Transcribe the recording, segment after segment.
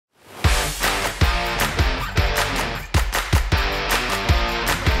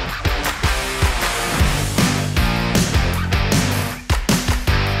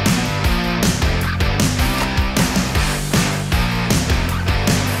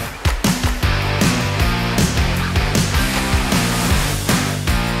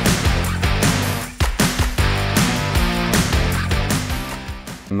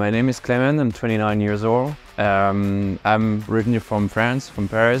My name is Clem, I'm 29 years old. I'm originally from France, from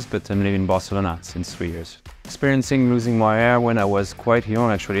Paris, but I'm living in Barcelona since 3 years. Experiencing losing my hair when I was quite young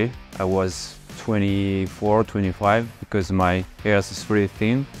actually. I was 24, 25 because my hair is really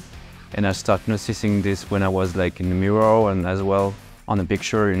thin. And I started noticing this when I was like in the mirror and as well on a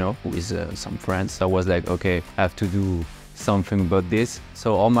picture, you know, with some friends. I was like, okay, I have to do something about this.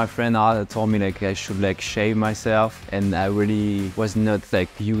 So all my friends told me like I should like shave myself, and I really was not like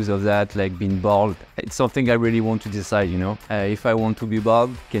used of that, like being bald. It's something I really want to decide, you know. If I want to be bald,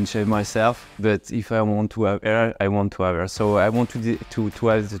 I can shave myself, but if I want to have hair, I want to have hair. So I want to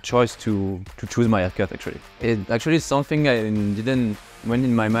have the choice to choose my haircut actually. It actually is something I didn't went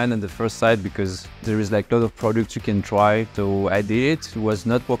in my mind at the first sight because there is like a lot of products you can try. So I did it. It was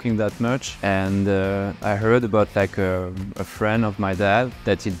not working that much, and I heard about like a friend of my dad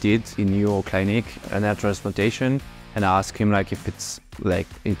that he did in your clinic an hair transplantation, and I asked him like if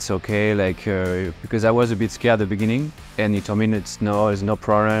it's okay, like because I was a bit scared at the beginning, and he told me it's no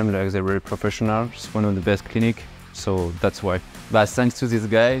problem, like they're very professional, it's one of the best clinic. So that's why. But thanks to this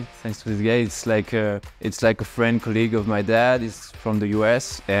guy, it's like a friend, colleague of my dad. He's from the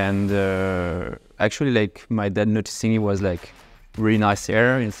US, and actually, like my dad noticing he was like really nice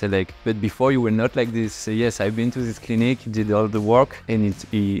hair, and said like, but before you were not like this. So yes, I've been to this clinic, he did all the work, and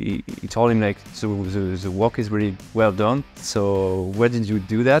he told him like, so the work is really well done. So where did you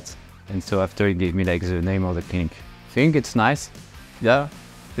do that? And so after he gave me like the name of the clinic. I think it's nice, yeah.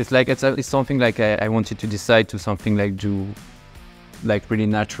 It's like it's something like I wanted to decide to something like do like really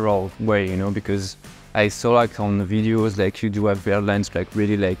natural way, you know, because I saw like on the videos like you do have hairlines like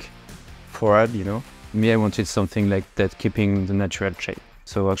really like forward, you know. Me, I wanted something like that, keeping the natural shape.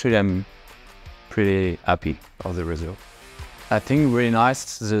 So actually I'm pretty happy of the result. I think really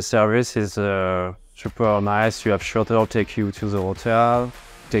nice. The service is super nice. You have shuttle take you to the hotel,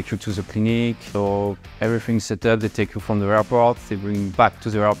 take you to the clinic, so everything's set up. They take you from the airport, they bring you back to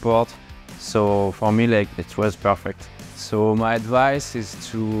the airport. So for me, like, it was perfect. So my advice is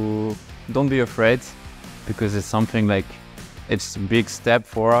to don't be afraid, because it's something like, it's a big step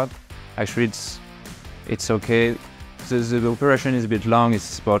forward. Actually, it's okay. The operation is a bit long.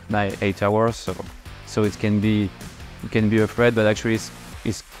 It's about 8 hours, so it can be, you can be afraid, but actually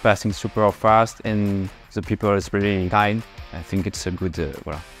it's passing super fast, and the people is really kind. I think it's a good,